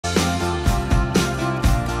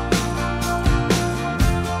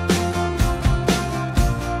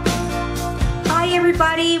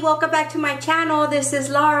everybody, welcome back to my channel. This is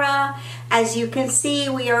Laura. As you can see,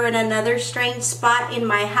 we are in another strange spot in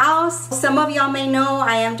my house. Some of y'all may know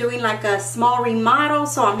I am doing like a small remodel,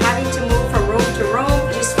 so I'm having to move from room to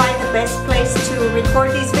room. Just find the best place to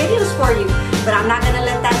record these videos for you. But I'm not gonna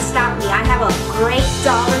let that stop me. I have a great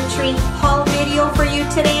Dollar Tree haul video for you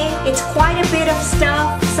today. It's quite a bit of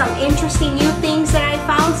stuff, some interesting new things that I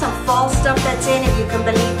found, some fall stuff that's in, if you can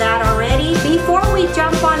believe that already. Before we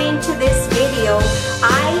jump on into this video,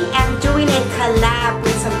 I am doing a collab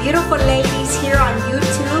with some beautiful ladies here on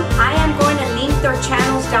YouTube. I am going to link their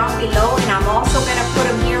channels down below, and I'm also going to put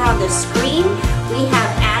them here on the screen. We have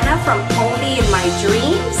Anna from Only in My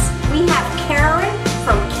Dreams. We have Karen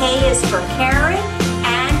from K is for Karen,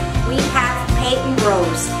 and we have Peyton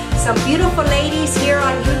Rose. Some beautiful ladies here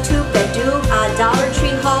on YouTube that do Dollar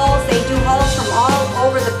Tree hauls. They do hauls from all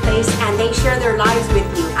over the place, and they share their lives with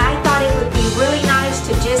you. I thought it would be really nice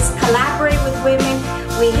to just collaborate with women.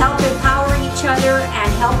 We help empower each other and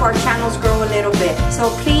help our channels grow a little bit.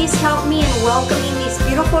 So please help me in welcoming these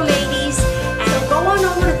beautiful ladies. And so go on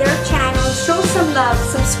over to their channels, show some love,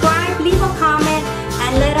 subscribe, leave a comment,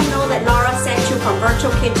 and let them know that Laura sent you from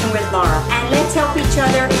Virtual Kitchen with Laura. And let's help each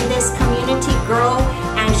other in this community grow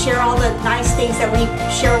and share all the nice things that we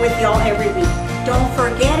share with y'all every week. Don't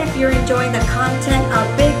forget, if you're enjoying the content, a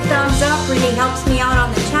big thumbs up really helps me out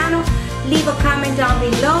on the channel. Leave a comment down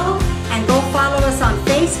below and go follow us on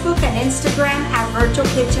Facebook and Instagram at Virtual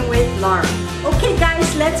Kitchen with Laura. Okay guys,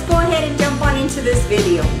 let's go ahead and jump on into this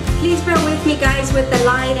video. Please bear with me guys with the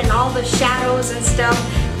light and all the shadows and stuff.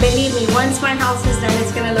 Believe me, once my house is done,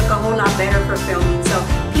 it's gonna look a whole lot better for filming, so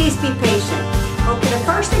please be patient. Okay, the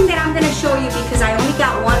first thing that I'm gonna show you, because I only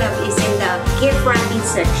got one of, is in the gift wrapping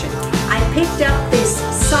section. I picked up this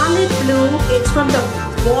solid blue. It's from the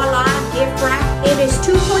Voila gift wrap. It is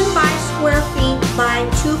 2.5 square feet by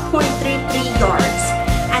 2.33 yards.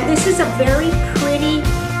 And this is a very pretty,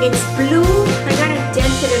 it's blue. I kind of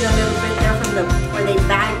dented it a little bit there from where they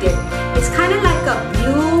bagged it. It's kind of like a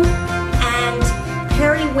blue and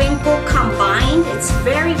periwinkle combined. It's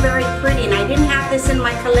very, very pretty. And I didn't have this in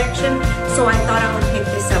my collection, so I thought I would pick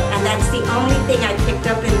this up. And that's the only thing I picked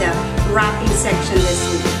up in the wrapping section this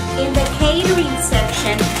week. In the catering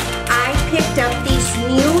section, I picked up these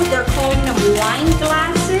new, they're calling them wine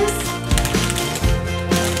glasses.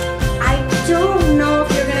 I don't know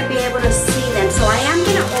if you're going to be able to see them, so I am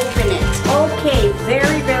going to open it. Okay,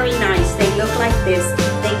 very, very nice. They look like this.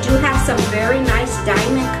 They do have some very nice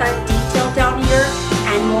diamond cut detail down here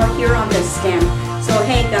and more here on the stem. So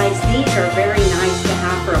hey guys, these are very nice to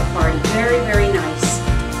have for a party. Very, very nice.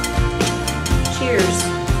 Cheers.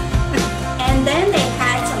 And then they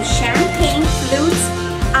had some champagne flutes.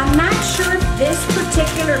 I'm not sure if this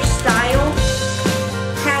particular style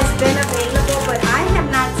has been available, but I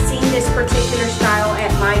have not seen this particular style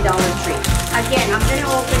at my Dollar Tree. Again, I'm going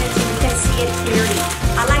to open it so you can see it clearly.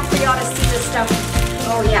 I like for y'all to see the stuff.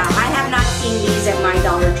 Oh yeah, I have not seen these at my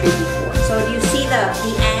Dollar Tree before. So do you see the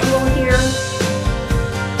angle here?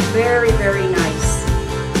 Very, very nice.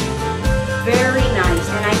 Very nice.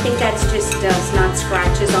 And I think that's just dust, not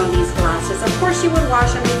scratches on these glasses. Of course you would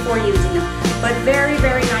wash them before using them, but very,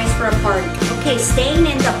 very nice for a party. Okay, staying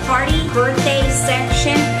in the party birthday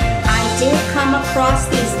section, I did come across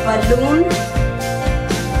these balloon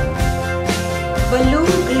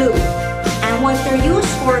glue. And what they're used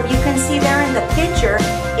for, you can see there in the picture,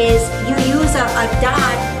 is you use a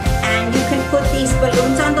dot and you can put these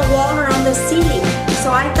balloons on the wall or on the ceiling.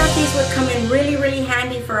 So I thought these would come in really, really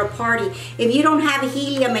handy for a party. If you don't have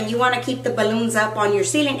helium and you want to keep the balloons up on your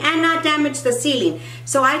ceiling and not damage the ceiling.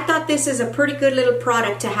 So I thought this is a pretty good little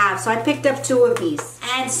product to have. So I picked up 2 of these.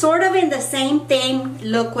 And sort of in the same thing,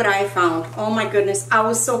 look what I found. Oh my goodness, I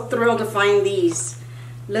was so thrilled to find these.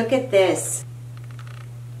 Look at this.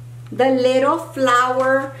 The little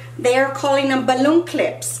flower, they're calling them balloon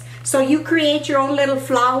clips. So you create your own little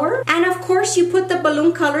flower, and of course you put the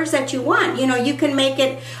balloon colors that you want. You know, you can make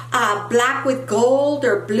it black with gold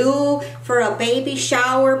or blue for a baby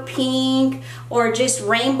shower, pink, or just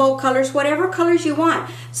rainbow colors, whatever colors you want.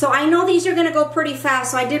 So I know these are gonna go pretty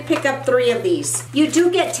fast, so I did pick up 3 of these. You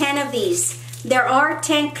do get 10 of these. There are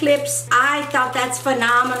 10 clips. I thought that's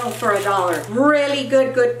phenomenal for $1. Really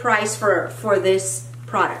good price for this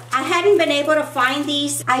product. I hadn't been able to find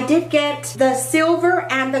these. I did get the silver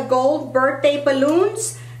and the gold birthday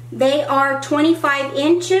balloons. They are 25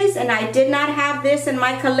 inches, and I did not have this in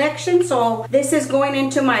my collection, so this is going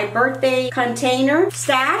into my birthday container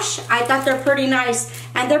stash. I thought they're pretty nice,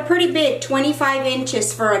 and they're pretty big, 25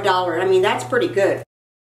 inches for $1. I mean, that's pretty good.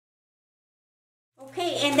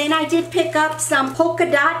 Okay, and then I did pick up some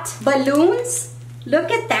polka dot balloons.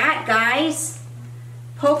 Look at that, guys.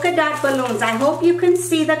 polka dot balloons. I hope you can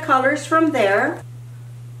see the colors from there.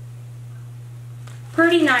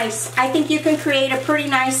 Pretty nice. I think you can create a pretty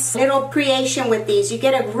nice little creation with these. You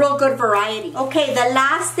get a real good variety. Okay, the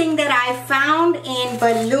last thing that I found in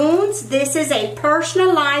balloons, this is a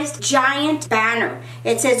personalized giant banner.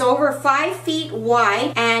 It says over 5 feet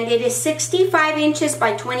wide and it is 65 inches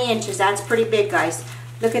by 20 inches. That's pretty big, guys.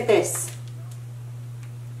 Look at this.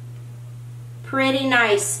 Pretty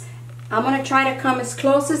nice. I'm going to try to come as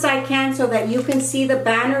close as I can so that you can see the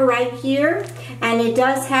banner right here. And it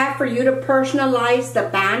does have for you to personalize the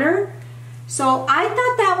banner. So I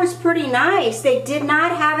thought that was pretty nice. They did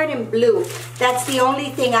not have it in blue. That's the only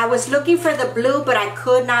thing. I was looking for the blue, but I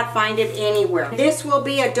could not find it anywhere. This will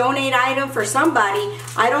be a donate item for somebody.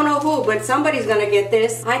 I don't know who, but somebody's going to get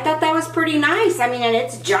this. I thought that was pretty nice. I mean, and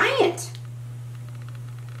it's giant.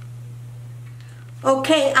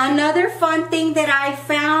 Okay, another fun thing that I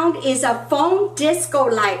found is a foam disco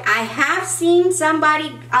light. I have seen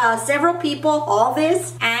several people haul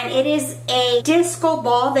this, and it is a disco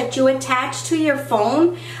ball that you attach to your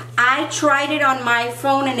phone. I tried it on my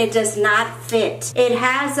phone and it does not fit. It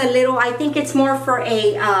has a little, I think it's more for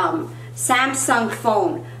a Samsung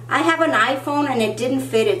phone. I have an iPhone and it didn't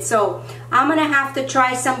fit it, so I'm gonna have to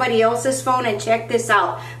try somebody else's phone and check this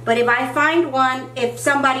out. But if I find one,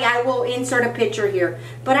 I will insert a picture here.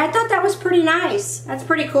 But I thought that was pretty nice. That's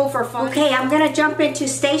pretty cool for fun. Okay, I'm gonna jump into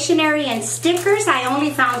stationery and stickers. I only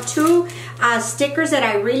found 2 stickers that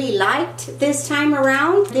I really liked this time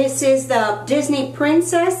around. This is the Disney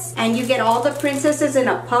Princess, and you get all the princesses in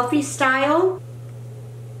a puffy style.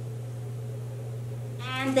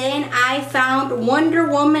 And then I found Wonder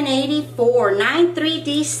Woman 84, 9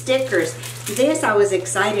 3D stickers. This I was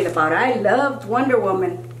excited about. I loved Wonder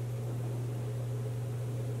Woman.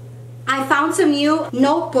 I found some new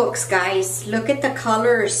notebooks, guys. Look at the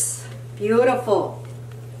colors. Beautiful.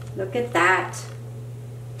 Look at that.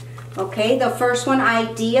 Okay, the first one,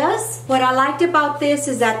 Ideas. What I liked about this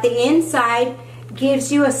is that the inside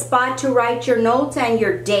gives you a spot to write your notes and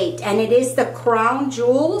your date. And it is the Crown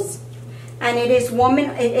Jewels. And it is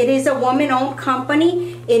a woman-owned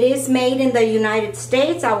company. It is made in the United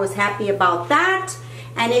States. I was happy about that.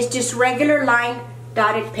 And it's just regular line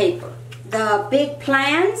dotted paper. The big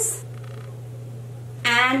plans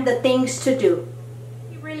and the things to do.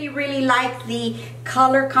 I really like the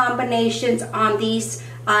color combinations on these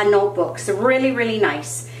notebooks. Really, really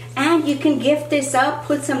nice. And you can gift this up,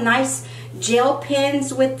 put some nice gel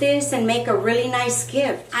pens with this and make a really nice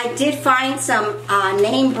gift. I did find some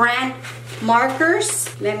name brand markers.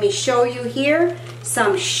 Let me show you here.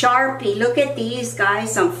 Some Sharpie. Look at these,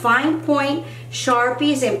 guys. Some fine point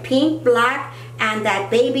Sharpies in pink, black, and that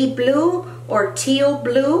baby blue or teal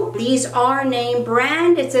blue. These are name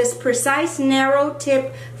brand. It says precise narrow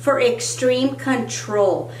tip for extreme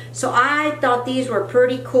control. So I thought these were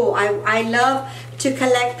pretty cool. I love to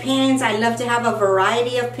collect pens. I love to have a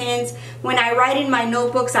variety of pens. When I write in my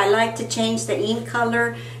notebooks, I like to change the ink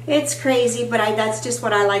color. It's crazy, but that's just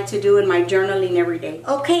what I like to do in my journaling every day.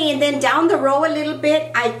 Okay, and then down the row a little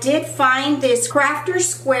bit, I did find this Crafter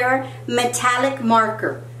Square metallic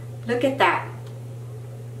marker. Look at that.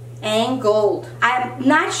 And gold. I'm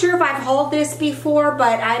not sure if I've hauled this before,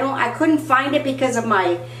 but I couldn't find it because of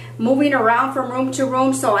my moving around from room to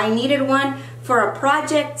room, so I needed one for a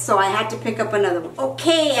project, so I had to pick up another one.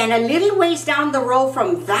 Okay, and a little ways down the row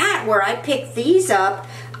from that, where I picked these up,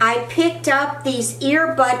 I picked up these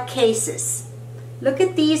earbud cases. Look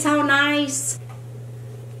at these, how nice.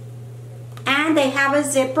 And they have a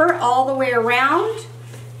zipper all the way around,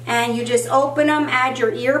 and you just open them, add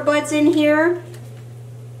your earbuds in here,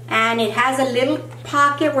 and it has a little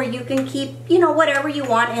pocket where you can keep, you know, whatever you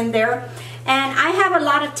want in there. And I have a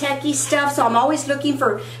lot of techie stuff, so I'm always looking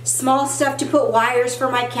for small stuff to put wires for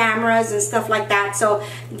my cameras and stuff like that. So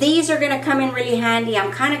these are going to come in really handy.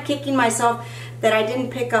 I'm kind of kicking myself that I didn't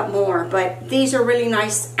pick up more, but these are really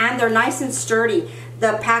nice, and they're nice and sturdy.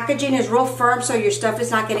 The packaging is real firm, so your stuff is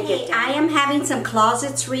not going to get down. I am having some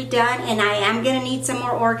closets redone, and I am going to need some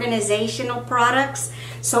more organizational products.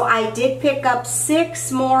 So I did pick up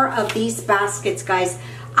 6 more of these baskets, guys.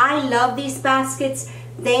 I love these baskets.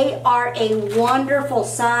 They are a wonderful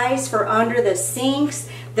size for under the sinks.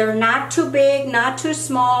 They're not too big, not too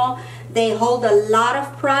small. They hold a lot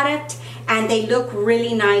of product, and they look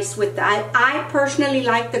really nice with that. I personally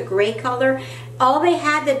like the gray color. All they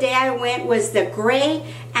had the day I went was the gray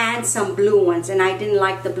and some blue ones, and I didn't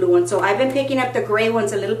like the blue ones. So I've been picking up the gray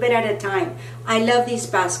ones a little bit at a time. I love these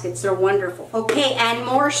baskets. They're wonderful. Okay, and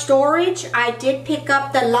more storage. I did pick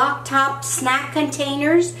up the lock top snack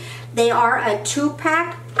containers. They are a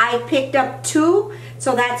 2-pack. I picked up 2,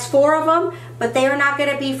 so that's 4 of them, but they are not going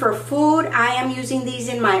to be for food. I am using these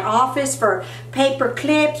in my office for paper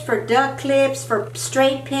clips, for duck clips, for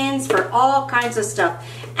straight pins, for all kinds of stuff.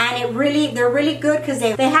 And they're really good because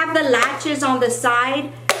they have the latches on the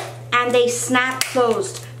side and they snap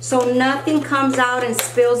closed, so nothing comes out and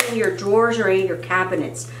spills in your drawers or in your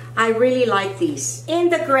cabinets. I really like these. In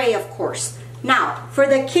the gray, of course. Now, for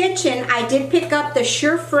the kitchen, I did pick up the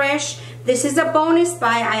Sure Fresh. This is a bonus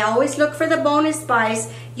buy. I always look for the bonus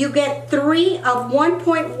buys. You get 3 of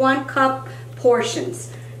 1.1 cup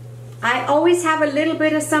portions. I always have a little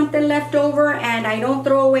bit of something left over, and I don't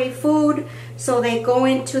throw away food, so they go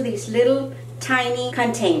into these little tiny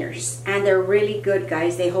containers, and they're really good,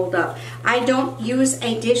 guys. They hold up. I don't use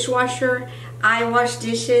a dishwasher. I wash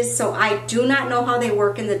dishes, so I do not know how they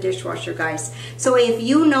work in the dishwasher, guys. So if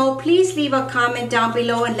you know, please leave a comment down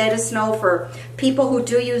below and let us know. For people who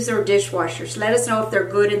do use their dishwashers, let us know if they're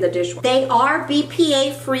good in the dishwasher. They are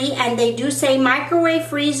BPA free, and they do say microwave,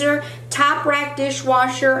 freezer, top rack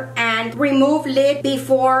dishwasher, and remove lid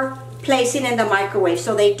before placing in the microwave.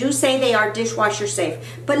 So they do say they are dishwasher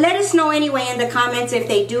safe, but let us know anyway in the comments if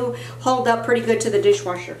they do hold up pretty good to the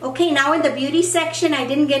dishwasher. Okay, now in the beauty section, I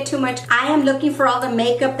didn't get too much. I am looking for all the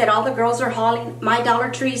makeup that all the girls are hauling. My Dollar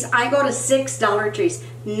Trees, I go to 6 Dollar Trees.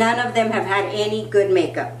 None of them have had any good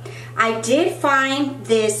makeup. I did find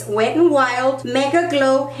this Wet n Wild Mega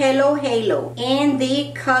Glow Hello Halo in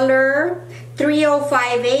the color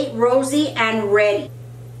 3058 Rosy and Ready.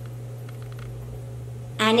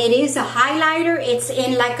 And it is a highlighter. It's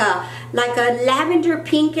in like a lavender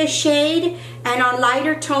pinkish shade, and on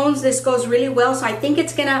lighter tones this goes really well, so I think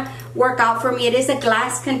it's gonna work out for me. It is a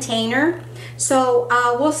glass container, so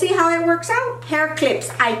we'll see how it works out. Hair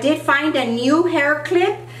clips. I did find a new hair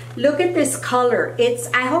clip. Look at this color. It's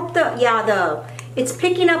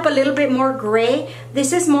picking up a little bit more gray.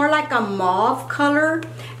 This is more like a mauve color,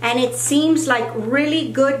 and it seems like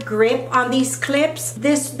really good grip on these clips.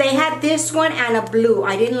 They had this one and a blue.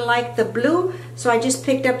 I didn't like the blue, so I just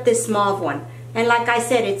picked up this mauve one. And like I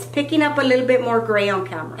said, it's picking up a little bit more gray on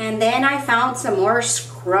camera. And then I found some more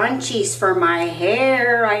scrunchies for my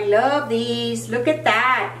hair. I love these. Look at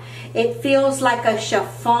that. It feels like a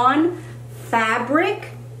chiffon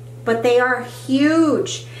fabric, but they are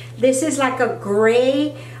huge. This is like a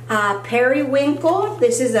gray periwinkle.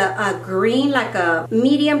 This is a green, like a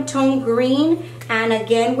medium tone green, and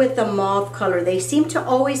again with the mauve color. They seem to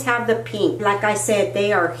always have the pink. Like I said,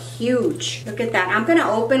 they are huge. Look at that. I'm gonna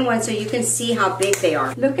open one so you can see how big they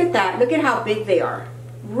are. Look at that. Look at how big they are.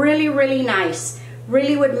 Really, really nice.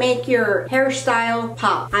 Really would make your hairstyle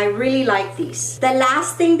pop. I really like these. The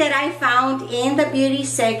last thing that I found in the beauty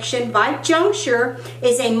section by Juncture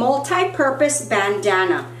is a multi-purpose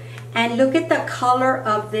bandana. And look at the color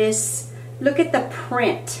of this. Look at the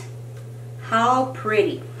print. How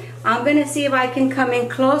pretty. I'm gonna see if I can come in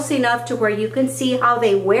close enough to where you can see how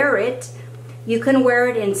they wear it. You can wear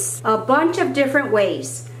it in a bunch of different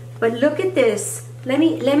ways. But look at this. Let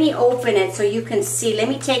me open it so you can see. Let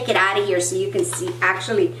me take it out of here so you can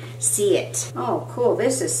actually see it. Oh, cool.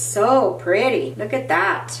 This is so pretty. Look at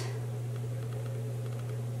that.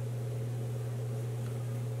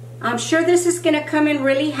 I'm sure this is going to come in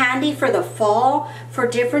really handy for the fall, for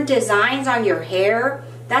different designs on your hair.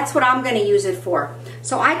 That's what I'm going to use it for.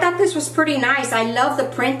 So I thought this was pretty nice. I love the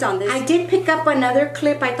print on this. I did pick up another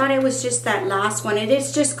clip. I thought it was just that last one. It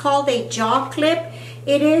is just called a jaw clip.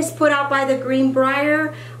 It is put out by the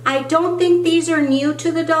Greenbrier. I don't think these are new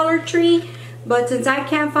to the Dollar Tree, but since I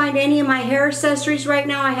can't find any of my hair accessories right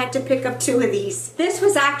now, I had to pick up 2 of these. This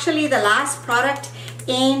was actually the last product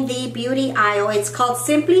in the beauty aisle. It's called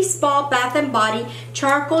Simply Spa Bath and Body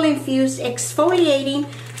Charcoal Infused Exfoliating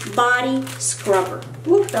Body Scrubber.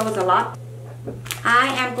 Whoop, that was a lot. I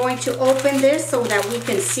am going to open this so that we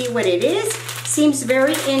can see what it is. Seems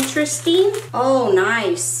very interesting. Oh,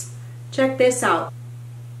 nice. Check this out.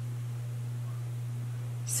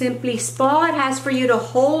 Simply Spa. It has for you to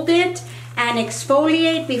hold it and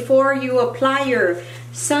exfoliate before you apply your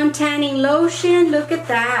sun tanning lotion. Look at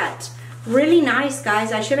that. Really nice,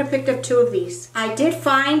 guys. I should have picked up 2 of these. I did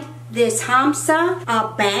find this Hamsa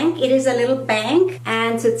bank. It is a little bank,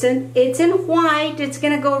 and it's in white. It's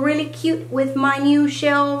gonna go really cute with my new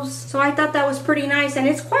shelves. So I thought that was pretty nice, and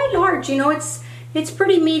it's quite large. You know, it's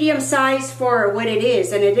pretty medium size for what it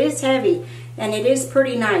is, and it is heavy, and it is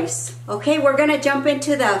pretty nice. Okay, we're gonna jump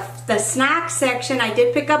into the snack section. I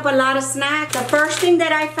did pick up a lot of snacks. The first thing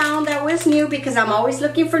that I found that was new, because I'm always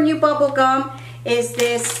looking for new bubble gum, is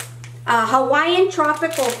this Hawaiian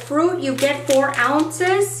tropical fruit. You get 4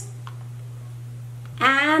 ounces,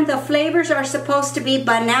 And the flavors are supposed to be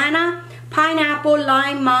banana, pineapple,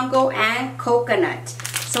 lime, mango, and coconut.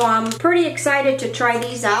 So I'm pretty excited to try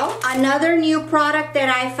these out. Another new product that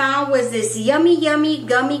I found was this Yummy Yummy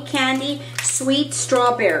Gummy Candy Sweet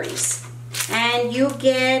Strawberries. And you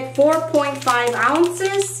get 4.5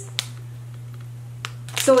 ounces.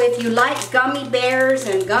 So if you like gummy bears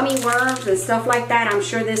and gummy worms and stuff like that, I'm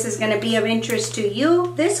sure this is going to be of interest to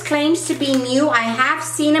you. This claims to be new. I have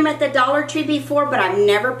seen them at the Dollar Tree before, but I've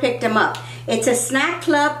never picked them up. It's a Snack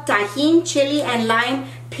Club Tajin Chili and Lime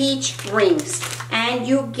Peach Rings. And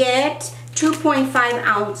you get 2.5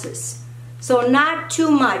 ounces. So not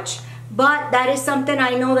too much. But that is something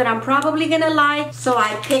I know that I'm probably going to like, so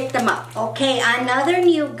I picked them up. Okay, another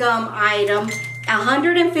new gum item.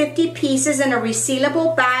 150 pieces in a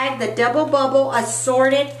resealable bag. The Double Bubble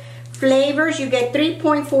assorted flavors. You get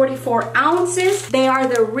 3.44 ounces. They are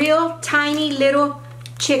the real tiny little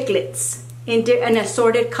chiclets in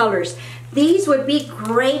assorted colors. These would be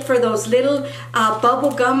great for those little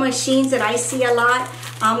bubble gum machines that I see a lot.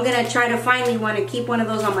 I'm going to try to find me one and keep one of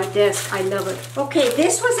those on my desk. I love it. Okay,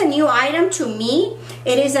 this was a new item to me.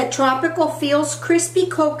 It is a Tropical Feels Crispy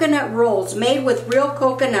Coconut Rolls made with real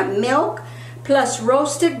coconut milk plus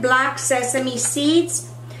roasted black sesame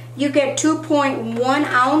seeds. You get 2.1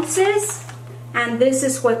 ounces. And this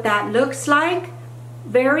is what that looks like.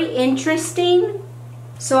 Very interesting.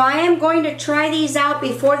 So I am going to try these out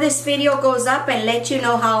before this video goes up and let you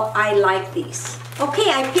know how I like these.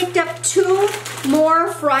 Okay, I picked up 2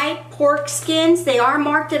 more fried pork skins. They are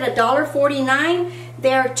marked at $1.49.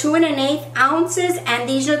 They are 2 1/8 ounces, and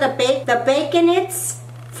these are the Baconets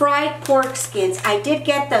fried pork skins. I did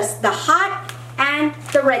get the hot and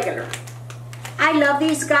the regular. I love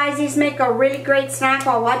these guys. These make a really great snack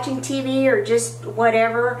while watching TV or just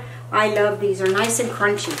whatever. I love these. They're nice and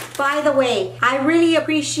crunchy. By the way, I really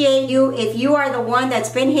appreciate you if you are the one that's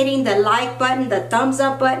been hitting the like button, the thumbs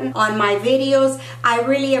up button on my videos. I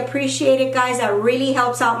really appreciate it, guys. That really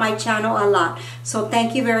helps out my channel a lot. So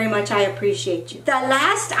thank you very much. I appreciate you. The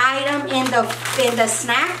last item in the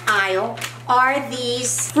snack aisle are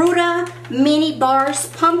these Fruta mini bars,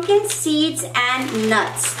 pumpkin seeds and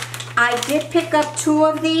nuts. I did pick up 2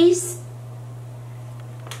 of these.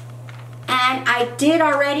 And I did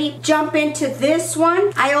already jump into this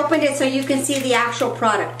one. I opened it so you can see the actual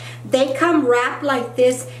product. They come wrapped like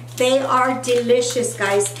this. They are delicious,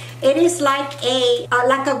 guys. It is like a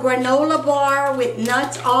granola bar with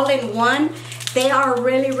nuts all in one. They are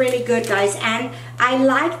really, really good, guys. And I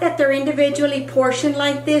like that they're individually portioned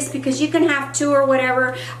like this because you can have 2 or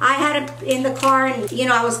whatever. I had it in the car and, you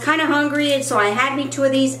know, I was kind of hungry, and so I had me 2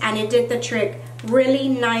 of these and it did the trick. Really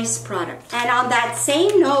nice product. And on that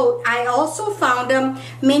same note, I also found them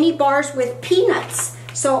mini bars with peanuts.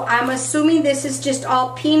 So I'm assuming this is just all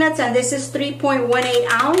peanuts, and this is 3.18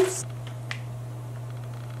 ounce.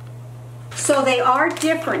 So they are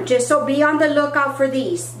different. Just so be on the lookout for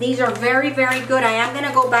these. These are very, very good. I am going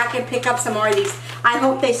to go back and pick up some more of these. I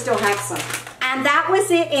hope they still have some. And that was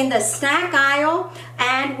it in the snack aisle.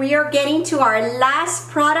 And we are getting to our last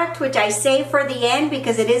product, which I save for the end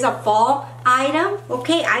because it is a fall item.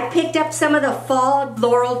 Okay, I picked up some of the fall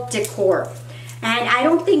floral decor. And I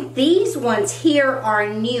don't think these ones here are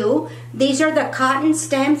new. These are the cotton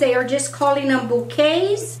stems. They are just calling them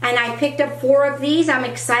bouquets. And I picked up 4 of these. I'm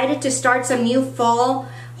excited to start some new fall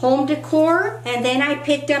home decor. And then I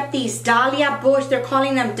picked up these dahlia bush. They're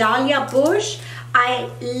calling them dahlia bush. I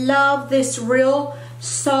love this real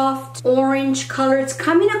soft orange color. It's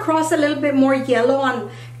coming across a little bit more yellow on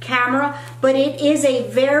camera, but it is a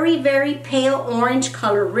very, very pale orange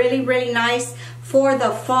color. Really, really nice for the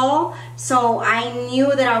fall. So I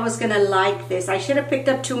knew that I was gonna like this. I should have picked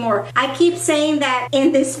up 2 more. I keep saying that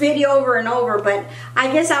in this video over and over, but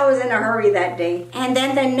I guess I was in a hurry that day. And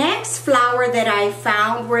then the next flower that I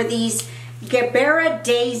found were these Gerbera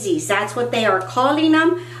daisies. That's what they are calling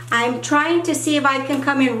them. I'm trying to see if I can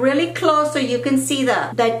come in really close so you can see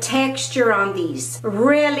the texture on these.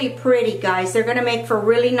 Really pretty, guys. They're gonna make for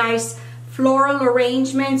really nice floral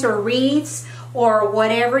arrangements or wreaths or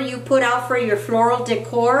whatever you put out for your floral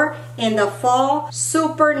decor in the fall.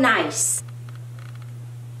 Super nice.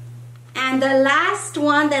 And the last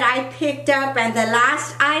one that I picked up, and the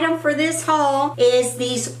last item for this haul, is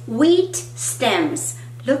these wheat stems.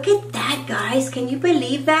 Look at that, guys. Can you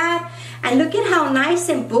believe that? And look at how nice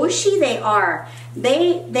and bushy they are.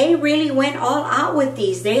 They really went all out with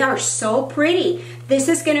these. They are so pretty. This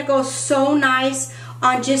is gonna go so nice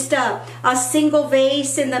on just a single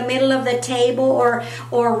vase in the middle of the table,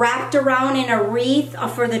 or wrapped around in a wreath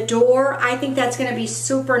for the door. I think that's gonna be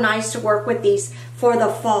super nice to work with these for the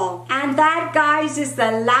fall. And that, guys, is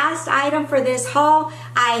the last item for this haul.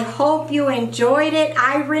 I hope you enjoyed it.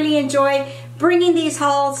 I really enjoy bringing these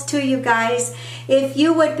hauls to you guys. If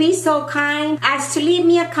you would be so kind as to leave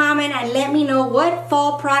me a comment and let me know what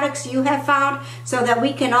fall products you have found so that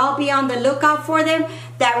we can all be on the lookout for them,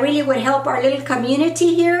 that really would help our little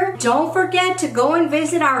community here. Don't forget to go and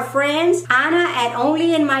visit our friends Anna at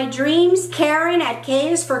Only in My Dreams, Karen at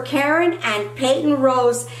K is for Karen, and Peyton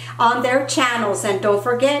Rose on their channels. And don't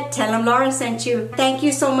forget, tell them Laura sent you. Thank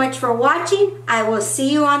you so much for watching. I will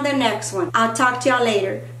see you on the next one. I'll talk to y'all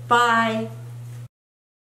later. Bye.